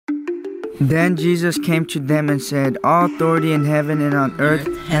Then Jesus came to them and said, "All authority in heaven and on earth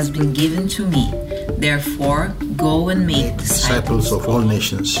has been given to me. Therefore, go and make disciples of all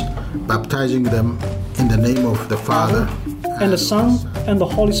nations, baptizing them in the name of the Father, and the Son, and the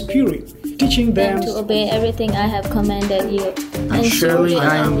Holy Spirit, teaching them to obey everything I have commanded you. And surely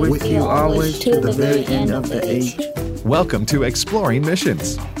I am with you always to the very end of the age." Welcome to Exploring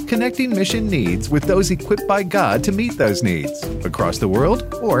Missions, connecting mission needs with those equipped by God to meet those needs, across the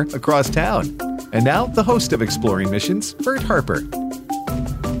world or across town. And now, the host of Exploring Missions, Bert Harper.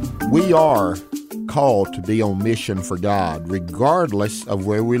 We are called to be on mission for God, regardless of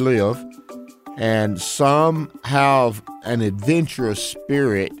where we live. And some have an adventurous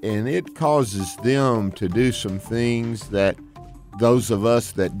spirit, and it causes them to do some things that those of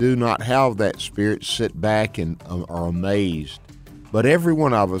us that do not have that spirit sit back and are amazed. But every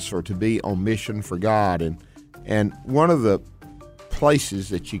one of us are to be on mission for God. And one of the places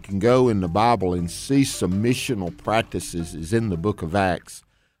that you can go in the Bible and see some missional practices is in the book of Acts.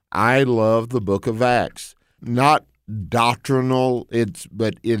 I love the book of Acts. Not doctrinal,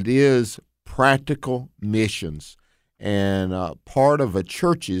 but it is practical missions. And part of a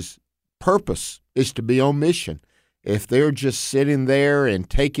church's purpose is to be on mission. If they're just sitting there and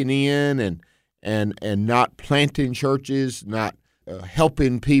taking in and not planting churches, not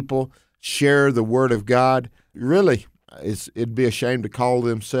helping people share the Word of God, really, it'd be a shame to call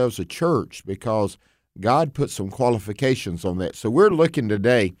themselves a church, because God put some qualifications on that. So we're looking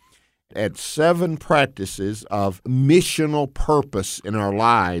today at 7 practices of missional purpose in our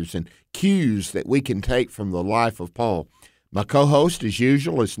lives and cues that we can take from the life of Paul. My co-host, as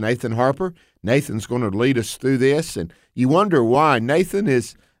usual, is Nathan Harper. Nathan's going to lead us through this, and you wonder why. Nathan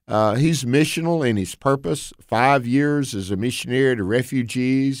is he's missional in his purpose. 5 years as a missionary to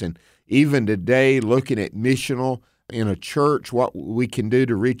refugees, and even today looking at missional in a church, what we can do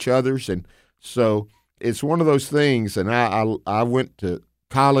to reach others. And so it's one of those things, and I went to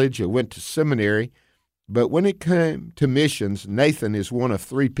college, I went to seminary, but when it came to missions, Nathan is one of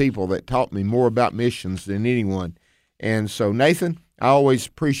 3 people that taught me more about missions than anyone. And so, Nathan, I always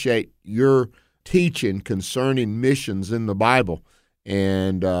appreciate your teaching concerning missions in the Bible,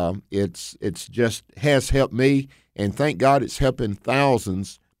 and it's just has helped me, and thank God it's helping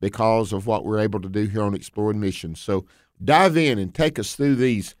thousands because of what we're able to do here on Exploring Missions. So dive in and take us through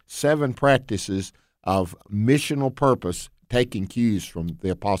these 7 practices of missional purpose, taking cues from the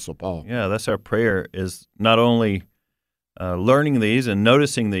Apostle Paul. Yeah, that's our prayer, is not only learning these and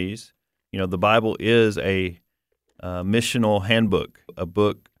noticing these. You know, the Bible is a missional handbook, a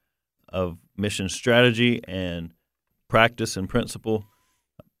book of mission strategy and practice and principle.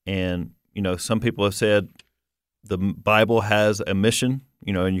 And, you know, some people have said the Bible has a mission,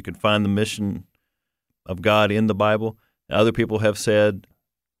 you know, and you can find the mission of God in the Bible. And other people have said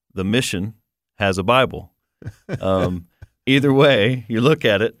the mission has a Bible. Either way you look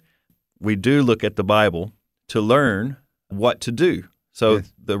at it, we do look at the Bible to learn what to do. So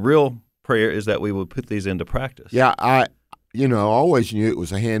yes. The real prayer is that we will put these into practice. Yeah, I always knew it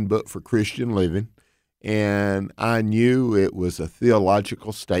was a handbook for Christian living, and I knew it was a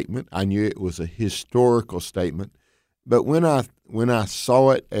theological statement. I knew it was a historical statement. But when I saw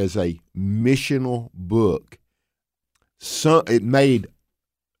it as a missional book, it made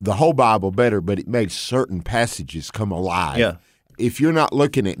the whole Bible better, but it made certain passages come alive. Yeah. If you're not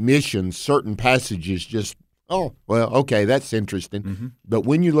looking at missions, certain passages just, oh, well, okay, that's interesting. Mm-hmm. But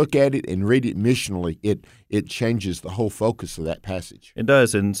when you look at it and read it missionally, it changes the whole focus of that passage. It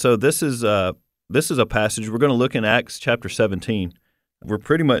does. And so this is a passage we're going to look in Acts chapter 17. We're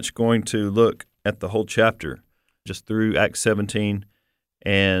pretty much going to look at the whole chapter, just through Acts 17.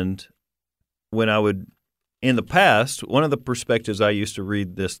 And when I would, in the past, one of the perspectives I used to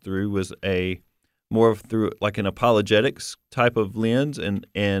read this through was through like an apologetics type of lens,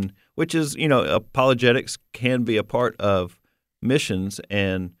 and which is, you know, apologetics can be a part of missions,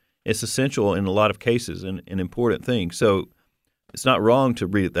 and it's essential in a lot of cases and an important thing. So it's not wrong to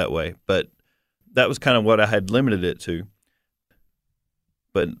read it that way, but that was kind of what I had limited it to.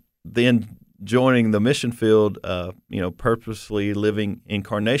 But then joining the mission field, purposely living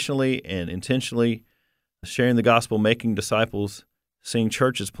incarnationally and intentionally, sharing the gospel, making disciples, seeing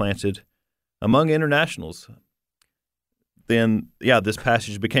churches planted among internationals, then, this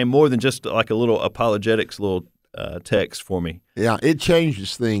passage became more than just like a little apologetics text for me. Yeah, it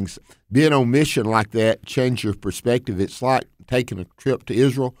changes things. Being on mission like that changes your perspective. It's like taking a trip to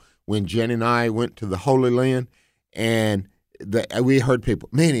Israel when Jen and I went to the Holy Land, and we heard people,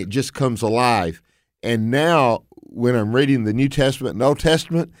 man, it just comes alive. And now when I'm reading the New Testament and Old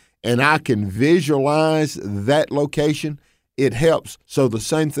Testament, and I can visualize that location, it helps. So the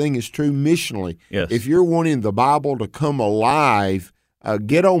same thing is true missionally. Yes. If you're wanting the Bible to come alive,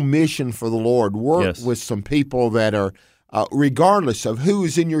 get on mission for the Lord. Work with some people that are, regardless of who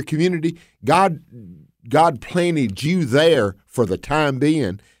is in your community, God planted you there for the time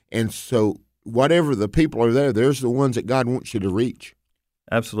being. And so whatever the people are there, there's the ones that God wants you to reach.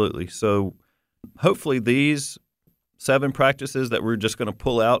 Absolutely. So hopefully these 7 practices that we're just going to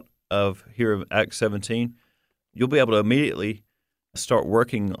pull out of here of Acts 17, you'll be able to immediately start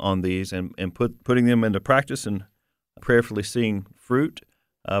working on these and putting them into practice and prayerfully seeing fruit.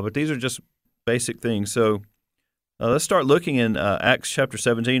 But these are just basic things. So let's start looking in Acts chapter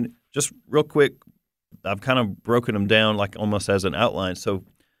 17. Just real quick, I've kind of broken them down like almost as an outline. So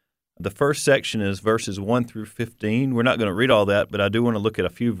the first section is verses 1 through 15. We're not going to read all that, but I do want to look at a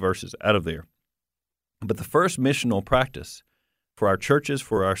few verses out of there. But the first missional practice for our churches,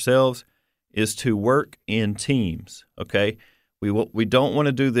 for ourselves, is to work in teams, okay? We don't want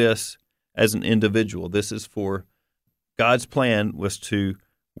to do this as an individual. This is for God's plan was to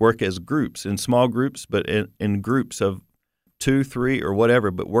work as groups, in small groups, but in groups of 2, 3, or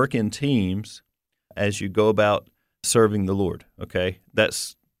whatever, but work in teams as you go about serving the Lord, okay?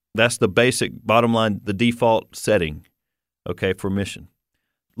 That's the basic, bottom line, the default setting, okay, for mission.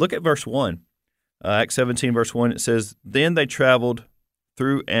 Look at verse 1. Acts 17, verse 1, it says, "Then they traveled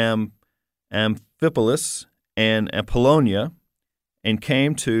through Amphipolis and Apollonia and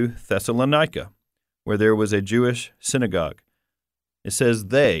came to Thessalonica, where there was a Jewish synagogue." It says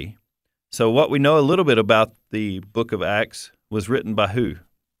they. So what we know a little bit about the book of Acts was written by who?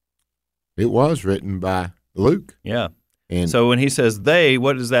 It was written by Luke. Yeah. And so when he says they,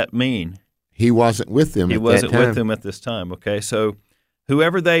 what does that mean? He wasn't with them at that time. He wasn't with them at this time, okay? So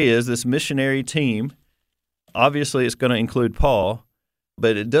whoever they is, this missionary team, obviously it's going to include Paul,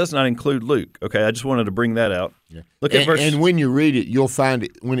 but it does not include Luke, okay? I just wanted to bring that out. Yeah. Look at verse... And when you read it, you'll find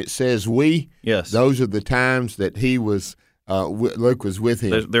it when it says we, yes, those are the times that he was, Luke was with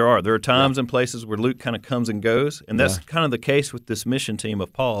him. There are times and places where Luke kind of comes and goes, and that's kind of the case with this mission team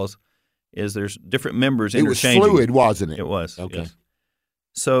of Paul's, is there's different members interchanging. It was fluid, wasn't it? It was, okay. Yes.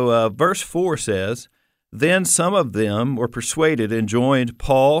 So verse 4 says, "Then some of them were persuaded and joined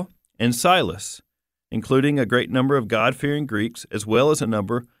Paul and Silas, including a great number of God-fearing Greeks, as well as a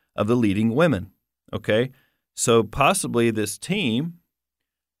number of the leading women." Okay? So possibly this team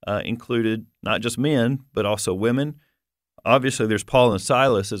included not just men, but also women. Obviously, there's Paul and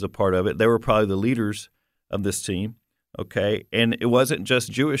Silas as a part of it. They were probably the leaders of this team, okay? And it wasn't just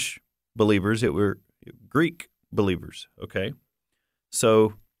Jewish believers. It were Greek believers, okay?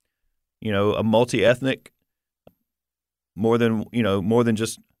 So, a multi-ethnic, more than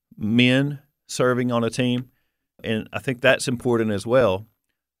just men serving on a team. And I think that's important as well.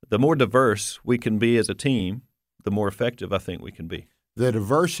 The more diverse we can be as a team, the more effective I think we can be. The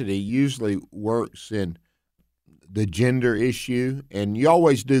diversity usually works in the gender issue, and you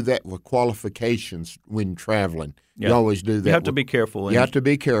always do that with qualifications when traveling. Yeah. You always do that. You have to be careful. You have to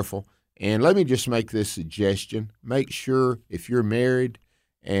be careful. And let me just make this suggestion. Make sure if you're married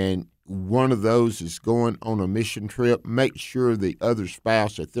and one of those is going on a mission trip, make sure the other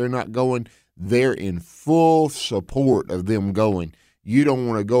spouse, if they're not going, they're in full support of them going. You don't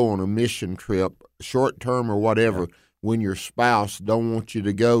want to go on a mission trip, short term or whatever, when your spouse don't want you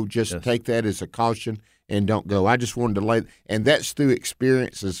to go. Just take that as a caution and don't go. I just wanted to and that's through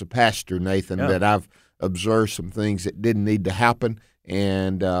experience as a pastor, Nathan, that I've observed some things that didn't need to happen,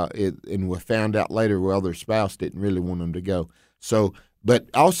 and we found out later, well, their spouse didn't really want them to go. So, but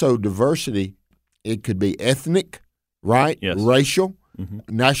also diversity, it could be ethnic, right? Yes. Racial,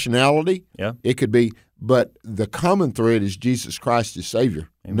 nationality. Yeah. It could be, but the common thread is Jesus Christ is Savior.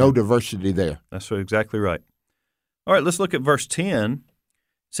 Amen. No diversity there. That's exactly right. All right, let's look at verse 10. It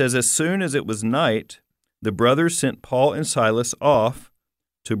says, "As soon as it was night, the brothers sent Paul and Silas off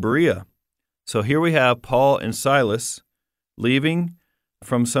to Berea." So here we have Paul and Silas leaving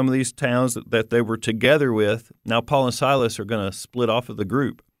from some of these towns that they were together with. Now Paul and Silas are going to split off of the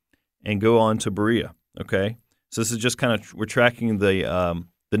group and go on to Berea, okay? So this is just kind of, we're tracking the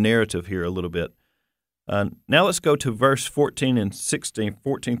narrative here a little bit. Now let's go to verse 14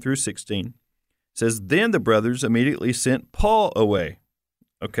 through 16. It says, "Then the brothers immediately sent Paul away."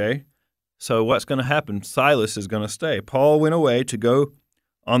 Okay? So what's going to happen? Silas is going to stay. Paul went away to go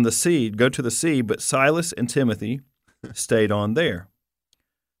to the sea, but Silas and Timothy stayed on there.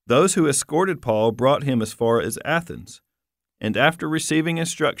 Those who escorted Paul brought him as far as Athens, and after receiving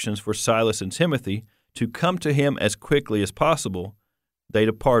instructions for Silas and Timothy to come to him as quickly as possible, they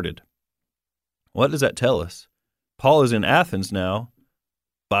departed. What does that tell us? Paul is in Athens now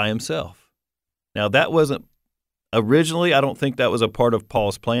by himself. Now, that wasn't Originally, I don't think that was a part of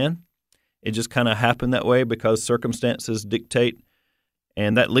Paul's plan. It just kind of happened that way because circumstances dictate.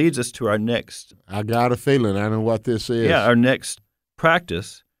 And that leads us to our next. I got a feeling. I know what this is. Yeah, our next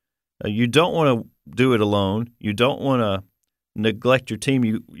practice. You don't want to do it alone. You don't want to neglect your team.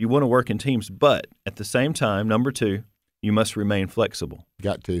 You want to work in teams. But at the same time, number 2, you must remain flexible.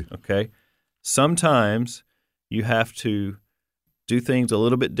 Got to. Okay? Sometimes you have to do things a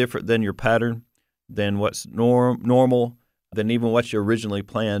little bit different than your pattern, than what's normal, than even what you originally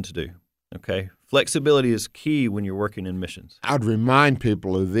planned to do. Okay? Flexibility is key when you're working in missions. I'd remind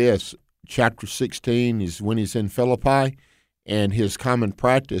people of this. Chapter 16 is when he's in Philippi, and his common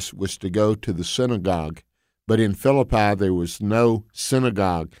practice was to go to the synagogue. But in Philippi, there was no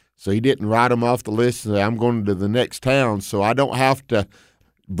synagogue. So he didn't write them off the list and say, I'm going to the next town, so I don't have to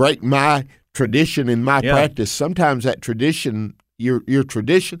break my tradition in my practice. Sometimes that tradition, your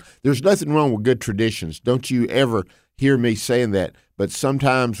tradition, there's nothing wrong with good traditions. Don't you ever hear me saying that. But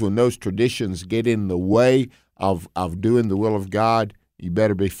sometimes when those traditions get in the way of doing the will of God, you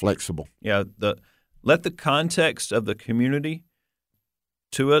better be flexible. Yeah, let the context of the community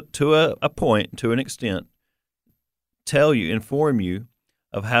to a point, to an extent, inform you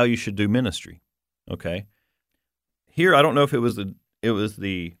of how you should do ministry. Okay? Here, I don't know if it was the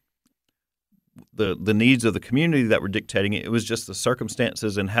needs of the community that were dictating it. It was just the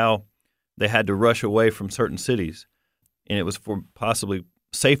circumstances and how they had to rush away from certain cities. And it was for possibly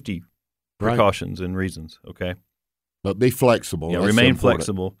safety precautions and reasons, okay? But be flexible. Yeah, remain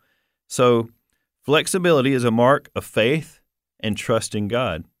flexible. So flexibility is a mark of faith and trust in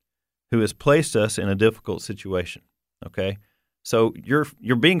God, who has placed us in a difficult situation, okay? So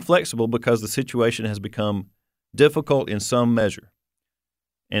you're being flexible because the situation has become difficult in some measure.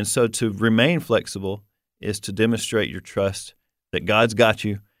 And so to remain flexible is to demonstrate your trust that God's got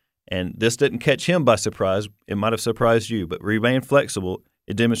you. And this didn't catch him by surprise. It might have surprised you, but remain flexible.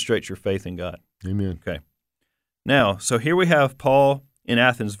 It demonstrates your faith in God. Amen. Okay. Now, so here we have Paul in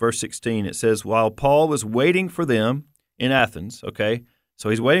Athens, verse 16. It says, while Paul was waiting for them in Athens, okay, so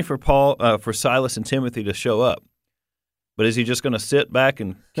he's waiting for for Silas and Timothy to show up. But is he just going to sit back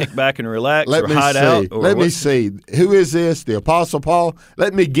and kick back and relax or hide out? Let me see. Who is this? The Apostle Paul?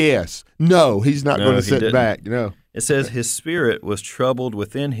 Let me guess. No, he's not going to sit back. No. It says his spirit was troubled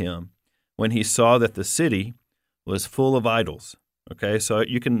within him when he saw that the city was full of idols. Okay, so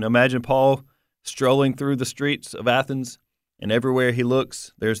you can imagine Paul strolling through the streets of Athens, and everywhere he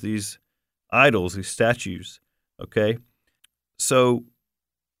looks, there's these idols, these statues. Okay, so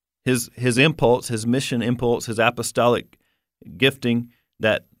his impulse, his mission impulse, his apostolic gifting,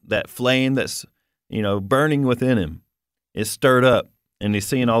 that flame that's burning within him is stirred up, and he's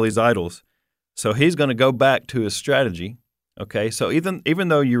seeing all these idols. So he's going to go back to his strategy, okay? So even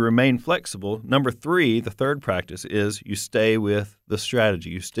though you remain flexible, number 3, the third practice is you stay with the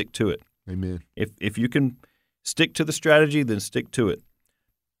strategy. You stick to it. Amen. If you can stick to the strategy, then stick to it.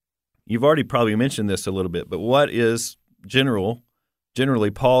 You've already probably mentioned this a little bit, but what is generally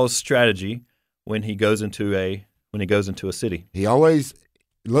Paul's strategy when he goes into a city? He always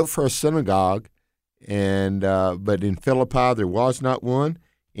looked for a synagogue, and but in Philippi there was not one.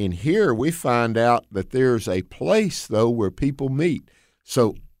 And here we find out that there's a place, though, where people meet.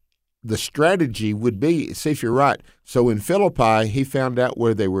 So the strategy would be, see if you're right. So in Philippi, he found out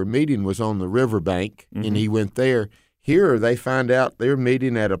where they were meeting was on the riverbank, and he went there. Here they find out they're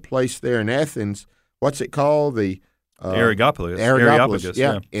meeting at a place there in Athens. What's it called? The Areopagus. Areopagus,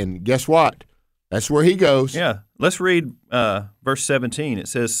 yeah. And guess what? That's where he goes. Yeah. Let's read verse 17. It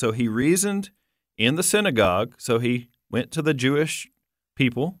says, so he reasoned in the synagogue. So he went to the Jewish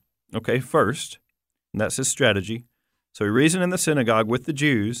people, okay, first, and that's his strategy. So he reasoned in the synagogue with the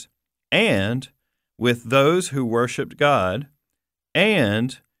Jews and with those who worshiped God,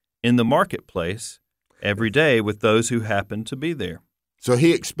 and in the marketplace every day with those who happened to be there. So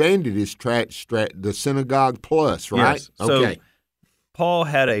he expanded his the synagogue plus, right? Yes. Okay. So Paul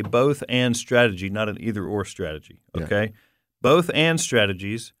had a both-and strategy, not an either-or strategy, okay? Yeah. Both-and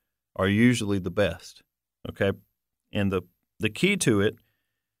strategies are usually the best, okay? And the key to it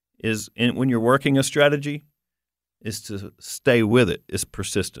is when you're working a strategy is to stay with it, is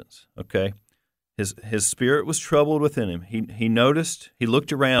persistence, okay? His spirit was troubled within him. He noticed, he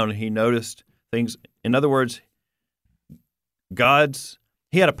looked around and he noticed things. In other words,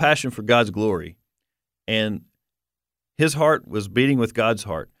 he had a passion for God's glory, and his heart was beating with God's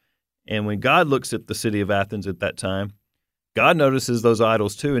heart. And when God looks at the city of Athens at that time, God notices those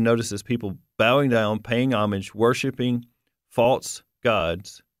idols too, and notices people bowing down, paying homage, worshiping false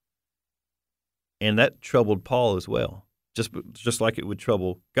gods. And that troubled Paul as well, just like it would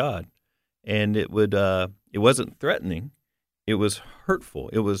trouble God. and it wasn't threatening. It was hurtful.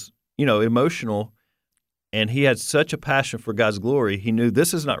 It was, emotional. And he had such a passion for God's glory. He knew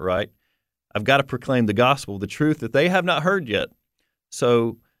this is not right. I've got to proclaim the gospel, the truth that they have not heard yet.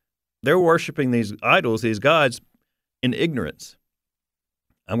 So they're worshiping these idols, these gods, in ignorance.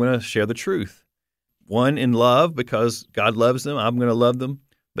 I'm going to share the truth. One, in love, because God loves them. I'm going to love them.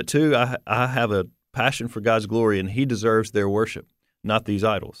 But two, I have a passion for God's glory, and he deserves their worship, not these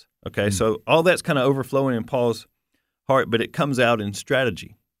idols. Okay, So all that's kind of overflowing in Paul's heart, but it comes out in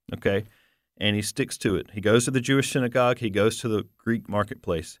strategy, okay? And he sticks to it. He goes to the Jewish synagogue. He goes to the Greek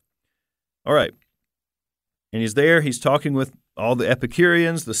marketplace. All right. And he's there. He's talking with all the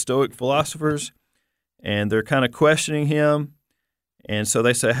Epicureans, the Stoic philosophers, and they're kind of questioning him. And so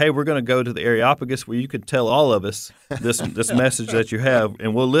they say, hey, we're going to go to the Areopagus where you could tell all of us this message that you have,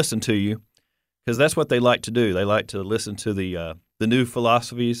 and we'll listen to you, because that's what they like to do. They like to listen to the new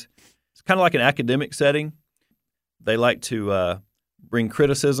philosophies. It's kind of like an academic setting. They like to bring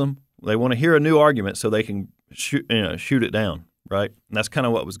criticism. They want to hear a new argument so they can shoot it down, right? And that's kind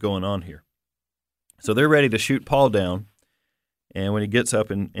of what was going on here. So they're ready to shoot Paul down, and when he gets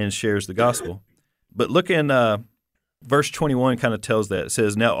up and shares the gospel. But look in verse 21 kind of tells that. It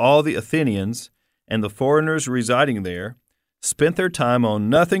says, now all the Athenians and the foreigners residing there spent their time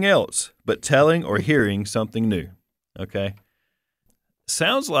on nothing else but telling or hearing something new. Okay?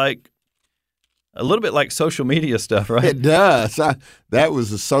 Sounds like a little bit like social media stuff, right? It does. That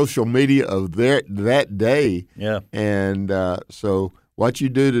was the social media of that day. Yeah. And so what you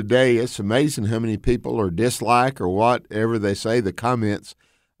do today, it's amazing how many people are dislike or whatever they say, the comments.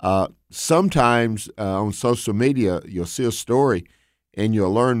 Sometimes on social media, you'll see a story and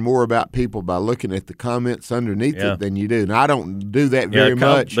you'll learn more about people by looking at the comments underneath it than you do. And I don't do that very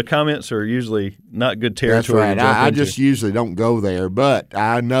much. The comments are usually not good territory. That's right. I just usually don't go there, but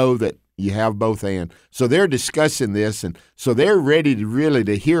I know that you have both and. So they're discussing this, and so they're ready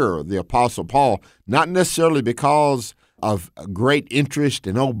to hear the Apostle Paul, not necessarily because of great interest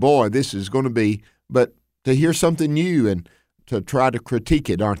and, oh boy, this is going to be, but to hear something new and to try to critique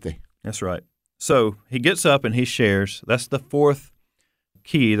it, aren't they? That's right. So he gets up and he shares. That's the fourth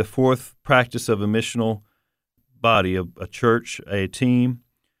key, the fourth practice of a missional body, a church, a team,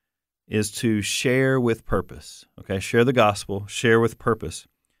 is to share with purpose. Okay, share the gospel, share with purpose.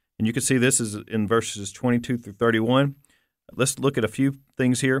 And you can see this is in verses 22 through 31. Let's look at a few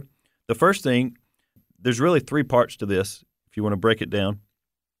things here. The first thing, there's really three parts to this, if you want to break it down.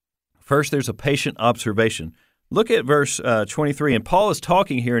 First, there's a patient observation. Look at verse 23, and Paul is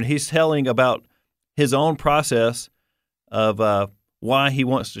talking here, and he's telling about his own process of why he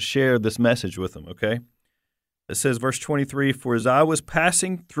wants to share this message with them, okay? It says, verse 23, for as I was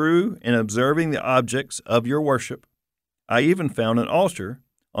passing through and observing the objects of your worship, I even found an altar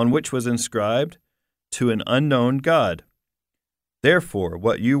on which was inscribed, to an unknown God. Therefore,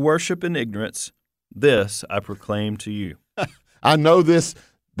 what you worship in ignorance, this I proclaim to you. I know this,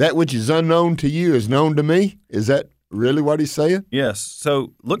 that which is unknown to you is known to me. Is that really what he's saying? Yes.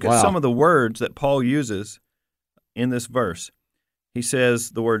 So look at some of the words that Paul uses in this verse. He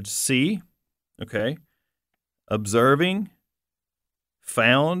says the word see, okay, observing,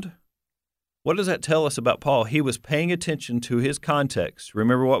 found. What does that tell us about Paul? He was paying attention to his context.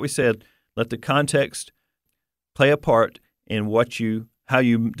 Remember what we said, let the context play a part in how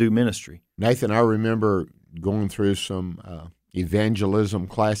you do ministry. Nathan, I remember going through some evangelism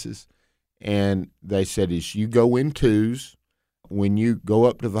classes, and they said as you go in twos, when you go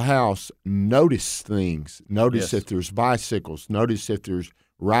up to the house, notice things. Notice if there's bicycles. Notice if there's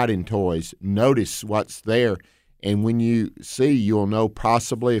riding toys. Notice what's there. And when you see, you'll know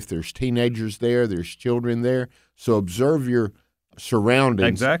possibly if there's teenagers there, there's children there. So observe your surroundings.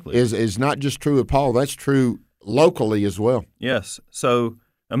 Exactly. Is not just true of Paul. That's true locally as well. Yes. So,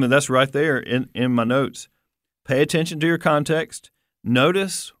 that's right there in my notes. Pay attention to your context.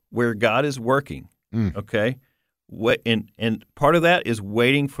 Notice where God is working, okay? And part of that is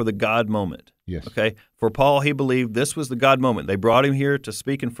waiting for the God moment. Yes. Okay? For Paul, he believed this was the God moment. They brought him here to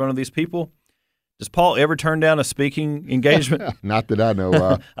speak in front of these people. Does Paul ever turn down a speaking engagement? Not that I know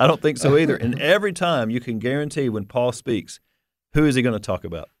of. I don't think so either. And every time you can guarantee when Paul speaks, who is he going to talk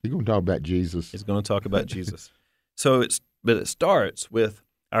about? He's going to talk about Jesus. He's going to talk about Jesus. So it starts with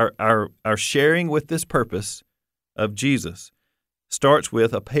our sharing with this purpose of Jesus. Starts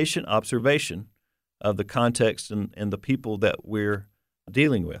with a patient observation of the context and the people that we're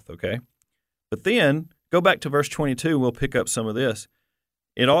dealing with, okay? But then go back to verse 22, we'll pick up some of this.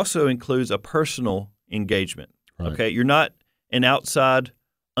 It also includes a personal engagement, okay? You're not an outside,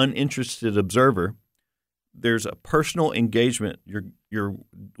 uninterested observer. There's a personal engagement.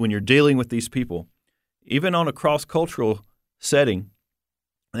 when you're dealing with these people, even on a cross-cultural setting,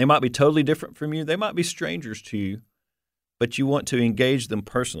 they might be totally different from you. They might be strangers to you, but you want to engage them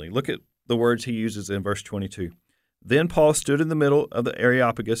personally. Look at the words he uses in verse 22. Then Paul stood in the middle of the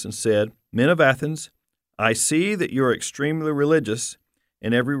Areopagus and said, "Men of Athens, I see that you are extremely religious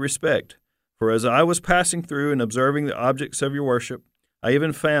in every respect. For as I was passing through and observing the objects of your worship, I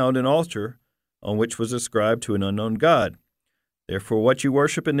even found an altar on which was ascribed to an unknown God. Therefore, what you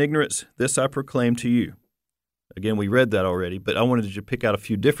worship in ignorance, this I proclaim to you." Again, we read that already, but I wanted to pick out a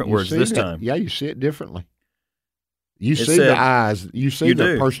few different words this time. Yeah, you see it differently. You see the eyes. You see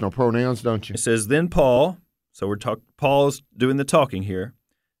the personal pronouns, don't you? It says, then Paul, so Paul's doing the talking here.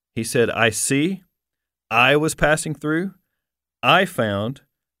 He said, I see, I was passing through, I found,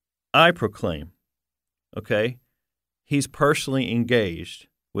 I proclaim. Okay? He's personally engaged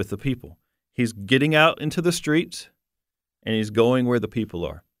with the people. He's getting out into the streets, and he's going where the people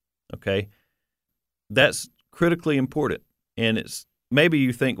are. Okay? That's critically important. And it's maybe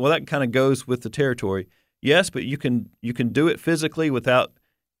you think, well, that kind of goes with the territory. Yes, but you can do it physically without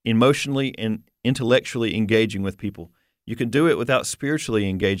emotionally and intellectually engaging with people. You can do it without spiritually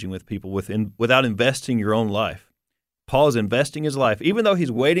engaging with people, without investing your own life. Paul's investing his life. Even though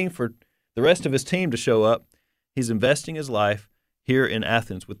he's waiting for the rest of his team to show up, he's investing his life here in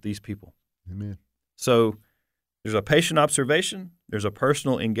Athens with these people. Amen. So there's a patient observation, there's a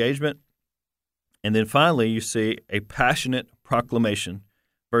personal engagement, and then finally you see a passionate proclamation,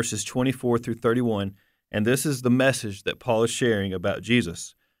 verses 24 through 31. And this is the message that Paul is sharing about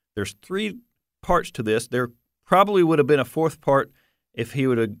Jesus. There's 3 parts to this. There probably would have been a 4th part if he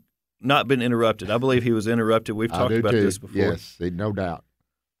would have not been interrupted. I believe he was interrupted. We've talked about this before. Yes, no doubt.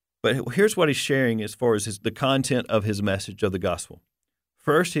 But here's what he's sharing as far as the content of his message of the gospel.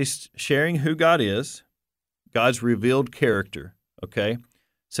 First, he's sharing who God is, God's revealed character, okay?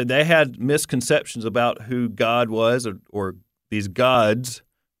 So they had misconceptions about who God was, or these gods,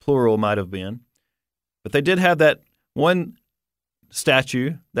 plural might have been. But they did have that one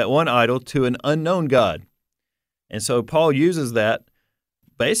statue, that one idol, to an unknown God. And so Paul uses that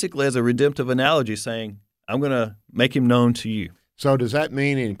basically as a redemptive analogy, saying, I'm going to make him known to you. So does that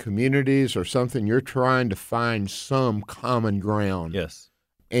mean in communities or something you're trying to find some common ground? Yes.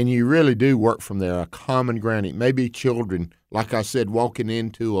 And you really do work from there, a common ground. It may be children, like I said, walking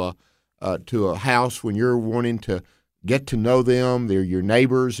into a house when you're wanting to get to know them. They're your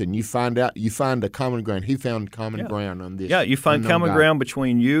neighbors, and you find a common ground. He found common ground on this. Yeah, you find common ground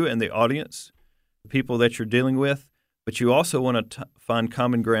between you and the audience, the people that you're dealing with, but you also want to find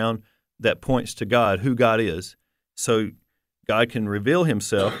common ground that points to God, who God is. So God can reveal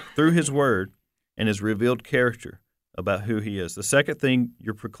himself through his word and his revealed character about who he is. The second thing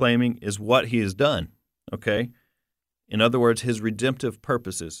you're proclaiming is what he has done, okay? In other words, his redemptive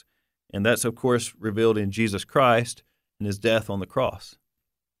purposes. And that's, of course, revealed in Jesus Christ and his death on the cross.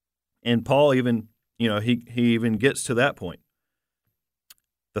 And Paul even, he even gets to that point.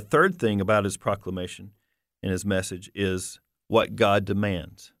 The third thing about his proclamation and his message is what God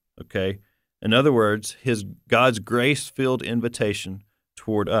demands, okay? In other words, God's grace-filled invitation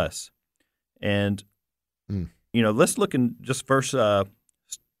toward us. And, let's look in just verse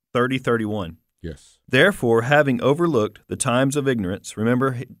 30, 31. Yes. Therefore, having overlooked the times of ignorance,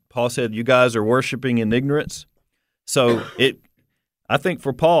 remember, Paul said, you guys are worshiping in ignorance. So I think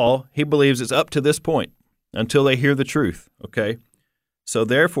for Paul, he believes it's up to this point until they hear the truth, okay? So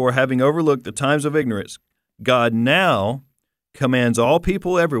therefore, having overlooked the times of ignorance, God now commands all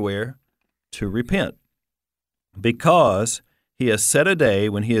people everywhere to repent, because he has set a day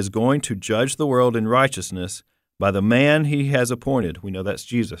when he is going to judge the world in righteousness by the man he has appointed. We know that's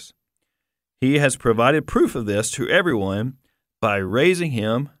Jesus. He has provided proof of this to everyone by raising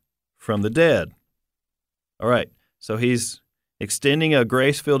him from the dead. All right, so he's extending a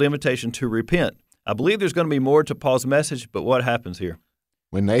grace-filled invitation to repent. I believe there's going to be more to Paul's message, but what happens here?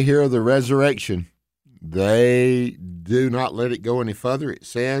 When they hear of the resurrection, they do not let it go any further. It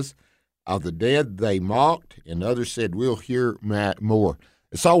says, of the dead they mocked, and others said, we'll hear more.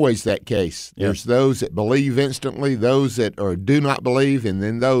 It's always that case. Yeah. There's those that believe instantly, those that do not believe, and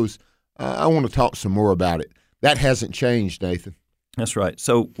then those, I want to talk some more about it. That hasn't changed, Nathan. That's right.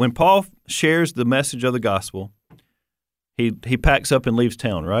 So when Paul shares the message of the gospel, he packs up and leaves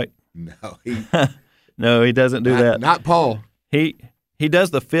town, right? No, he doesn't do that. Not Paul. He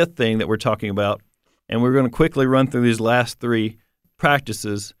does the fifth thing that we're talking about, and we're going to quickly run through these last 3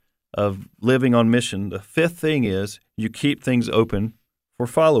 practices of living on mission. The fifth thing is you keep things open for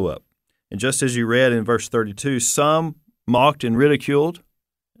follow-up. And just as you read in verse 32, some mocked and ridiculed.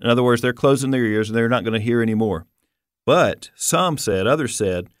 In other words, they're closing their ears and they're not going to hear anymore. But some said, others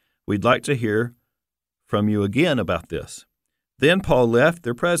said, we'd like to hear from you again about this. Then Paul left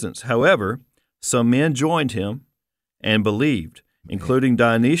their presence. However, some men joined him and believed, including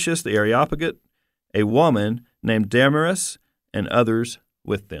Dionysius the Areopagite, a woman named Damaris, and others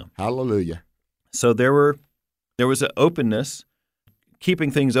with them. Hallelujah. So there was an openness,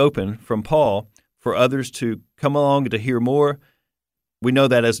 keeping things open from Paul for others to come along to hear more. We know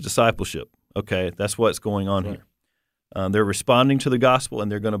that as discipleship. Okay, that's what's going on here. They're responding to the gospel,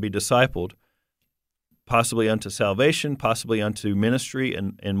 and they're going to be discipled, possibly unto salvation, possibly unto ministry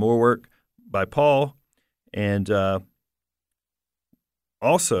and more work by Paul. And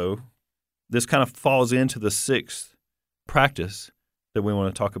also, this kind of falls into the sixth practice that we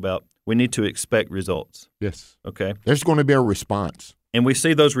want to talk about. We need to expect results. Yes. Okay? There's going to be a response. And we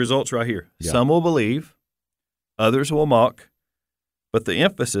see those results right here. Yeah. Some will believe, others will mock, but the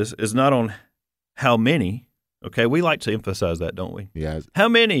emphasis is not on how many. Okay, we like to emphasize that, don't we? Yeah. How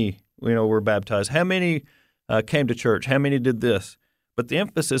many, were baptized? How many came to church? How many did this? But the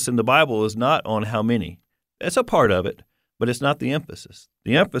emphasis in the Bible is not on how many. It's a part of it, but it's not the emphasis.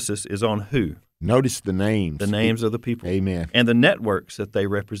 The emphasis is on who. Notice the names. The names of the people. Amen. And the networks that they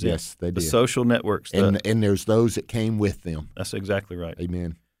represent. Yes, they do. The social networks. And there's those that came with them. That's exactly right.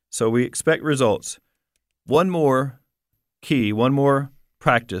 Amen. So we expect results. One more key, one more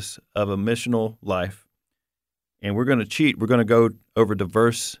practice of a missional life. And we're going to cheat. We're going to go over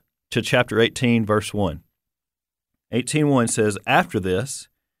to chapter 18, verse 1. 18:1 says, after this,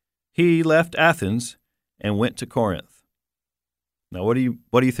 he left Athens and went to Corinth. Now, what do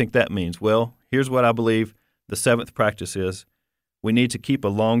you think that means? Well, here's what I believe the seventh practice is. We need to keep a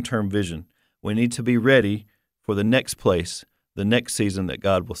long-term vision. We need to be ready for the next place, the next season that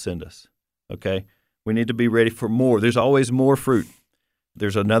God will send us. Okay? We need to be ready for more. There's always more fruit.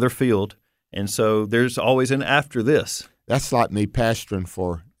 There's another field. And so there's always an after this. That's like me pastoring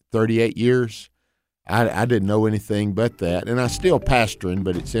for 38 years. I didn't know anything but that. And I'm still pastoring,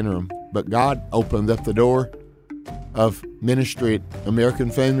 but it's interim. But God opened up the door of ministry at American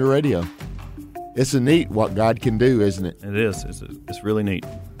Family Radio. It's neat what God can do, isn't it? It is. It's really neat.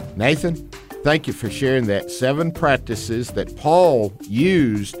 Nathan, thank you for sharing that 7 practices that Paul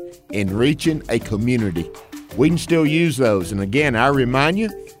used in reaching a community. We can still use those. And again, I remind you,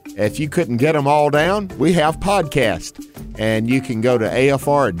 if you couldn't get them all down, we have podcasts. And you can go to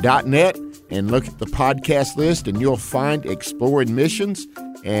afr.net and look at the podcast list, and you'll find Exploring Missions.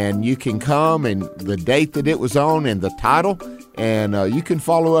 And you can come and the date that it was on and the title. And you can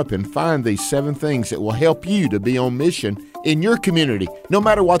follow up and find these 7 things that will help you to be on mission in your community, no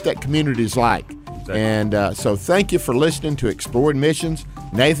matter what that community is like. Exactly. And so thank you for listening to Exploring Missions.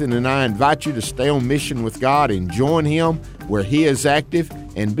 Nathan and I invite you to stay on mission with God and join Him where He is active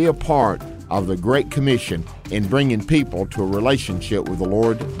and be a part of the Great Commission in bringing people to a relationship with the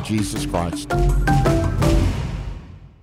Lord Jesus Christ.